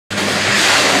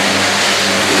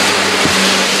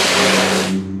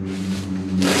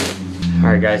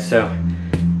Alright guys, so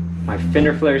my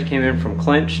fender flares came in from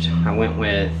Clinched. I went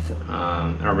with,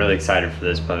 and I'm really excited for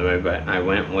this by the way, but I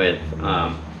went with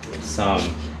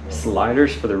some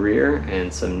sliders for the rear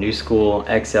and some new school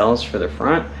XLs for the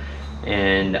front.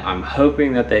 And I'm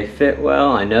hoping that they fit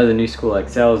well. I know the new school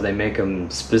XLs, they make them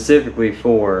specifically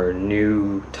for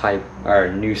new type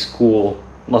or new school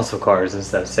muscle cars and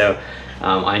stuff. So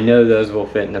I know those will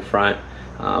fit in the front.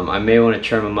 I may want to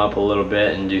trim them up a little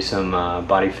bit and do some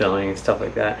body filling and stuff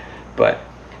like that, but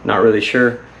not really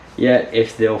sure yet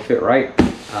if they'll fit right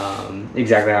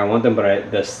exactly how I want them.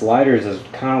 But the sliders is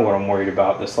kind of what I'm worried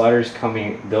about. The sliders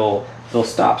coming, they'll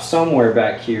stop somewhere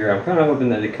back here. I'm kind of hoping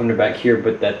that they come to back here,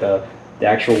 but that the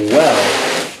actual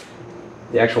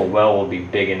well will be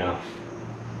big enough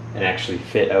and actually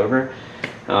fit over.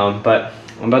 But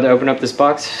I'm about to open up this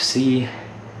box, see,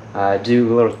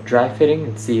 do a little dry fitting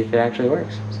and see if it actually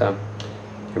works. So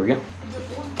here we go.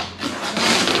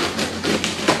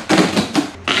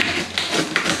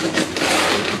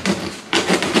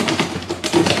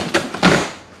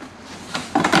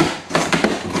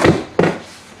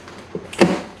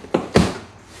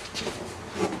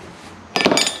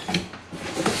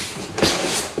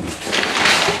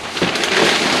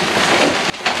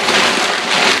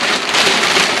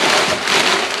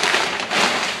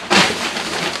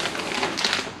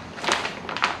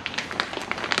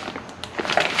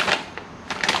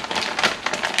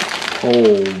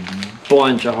 Whole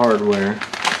bunch of hardware,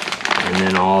 and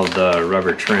then all the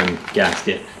rubber trim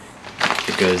gasket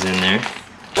that goes in there.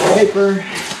 Paper.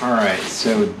 Alright,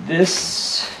 so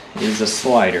this is a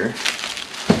slider.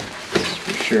 This is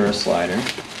for sure a slider.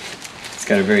 It's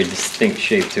got a very distinct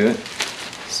shape to it.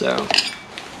 So,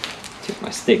 take my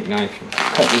steak knife and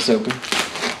cut this open.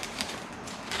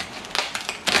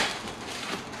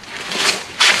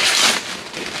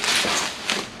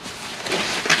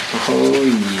 Oh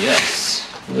yes,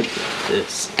 look at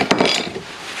this.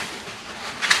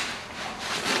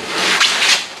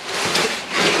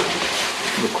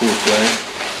 What a cool flare.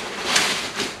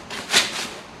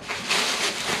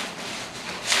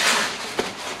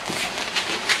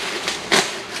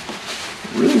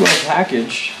 Really well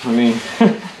packaged. I mean,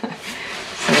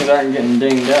 things aren't getting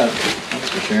dinged up, that's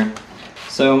for sure.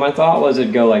 So my thought was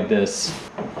it'd go like this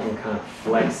and kind of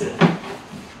flex it.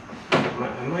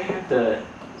 I might have to,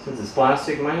 since it's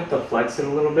plastic, I might have to flex it a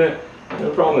little bit.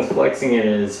 The problem with flexing it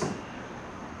is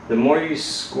the more you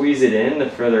squeeze it in,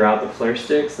 the further out the flare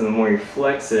sticks, and the more you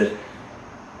flex it,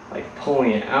 like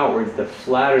pulling it outwards, the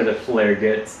flatter the flare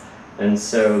gets, and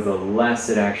so the less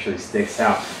it actually sticks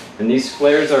out. And these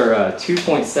flares are a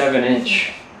 2.7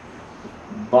 inch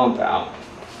bump out.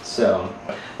 So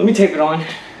let me tape it on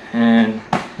and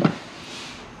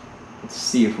let's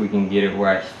see if we can get it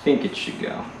where I think it should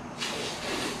go.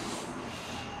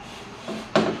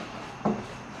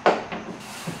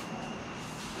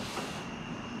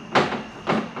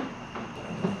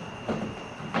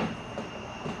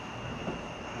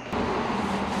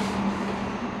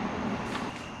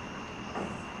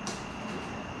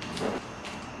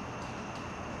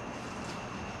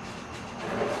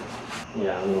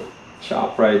 Yeah, a little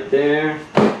chop right there.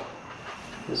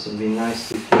 This will be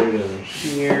nicely fitted over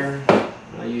here.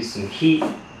 I use some heat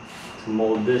to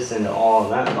mold this into all of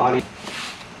that body. I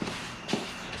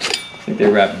think they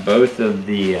wrapped both of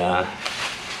the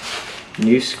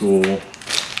new school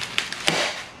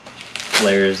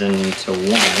flares into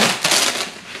one.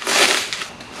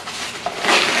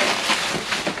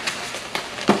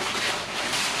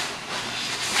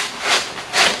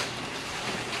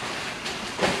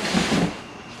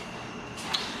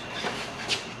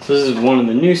 So this is one of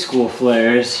the new school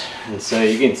flares, and so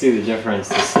you can see the difference.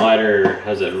 The slider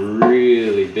has a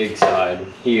really big side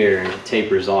here and it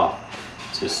tapers off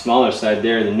to a smaller side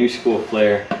there. The new school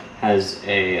flare has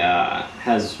a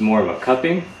has more of a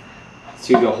cupping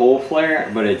to the whole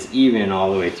flare, but it's even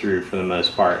all the way through for the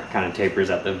most part. Kind of tapers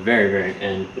at the very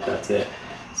end, but that's it.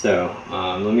 So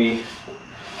let me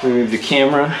move the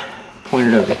camera,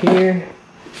 point it over here.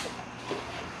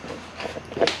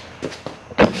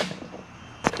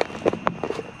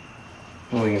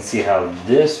 We can see how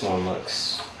this one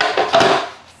looks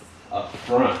up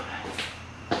front.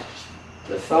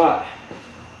 The thought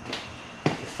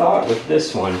with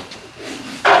this one,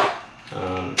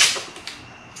 I'm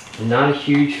not a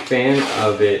huge fan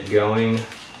of it going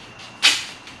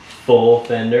full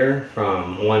fender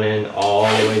from one end all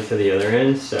the way to the other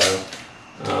end. So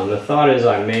the thought is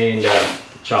I may end up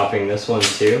chopping this one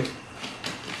too.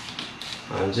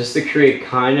 Just to create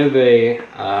kind of a,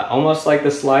 almost like the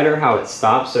slider, how it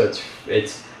stops, so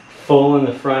it's full in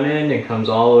the front end and comes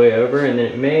all the way over, and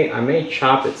then I may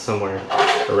chop it somewhere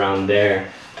around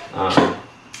there.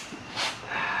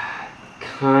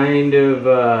 kind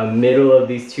of middle of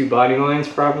these two body lines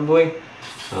probably,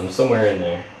 somewhere in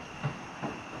there.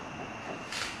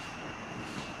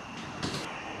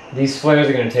 These flares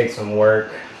are going to take some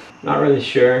work. Not really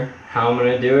sure how I'm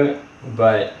going to do it,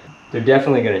 but they're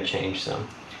definitely going to change some.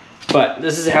 But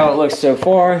this is how it looks so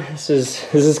far. This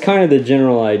is kind of the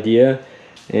general idea,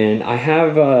 and I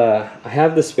have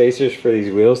the spacers for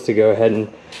these wheels to go ahead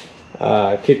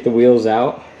and kick the wheels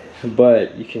out.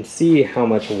 But you can see how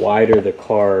much wider the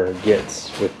car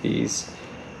gets with these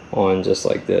on just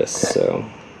like this. So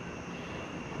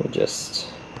we'll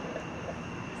just,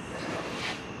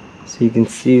 so you can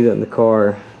see that the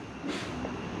car,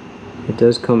 it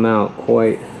does come out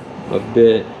quite a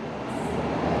bit.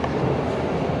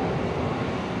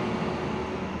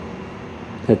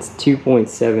 That's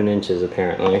 2.7 inches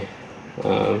apparently.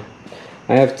 I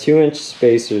have 2-inch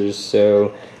spacers,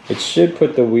 so it should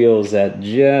put the wheels at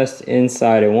just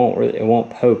inside. It won't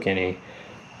poke any.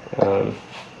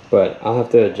 But I'll have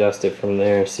to adjust it from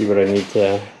there. See what I need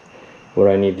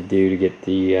to do to get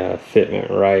the fitment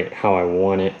right, how I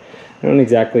want it. I don't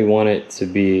exactly want it to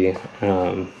be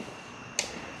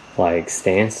like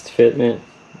stanced fitment.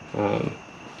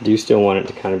 Do still want it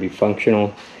to kind of be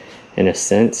functional in a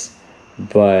sense,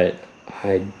 but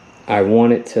I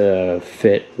want it to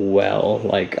fit well.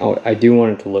 Like I do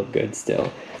want it to look good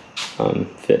still,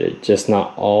 fitted, just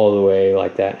not all the way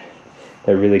like that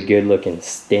really good looking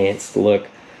stanced look,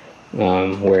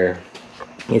 where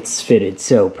it's fitted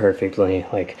so perfectly,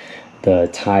 like the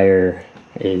tire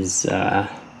is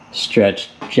stretched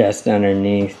just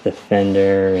underneath the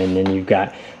fender, and then you've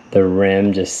got the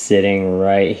rim just sitting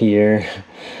right here.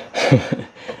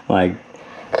 Like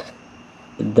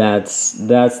that's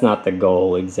not the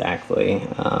goal exactly.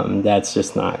 That's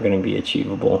just not going to be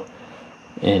achievable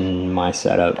in my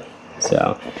setup.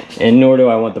 So, and nor do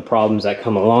I want the problems that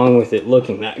come along with it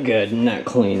looking that good and that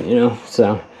clean, you know.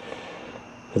 So,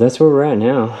 but that's where we're at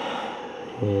now,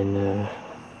 and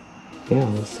yeah,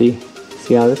 we'll see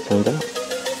how this turns out.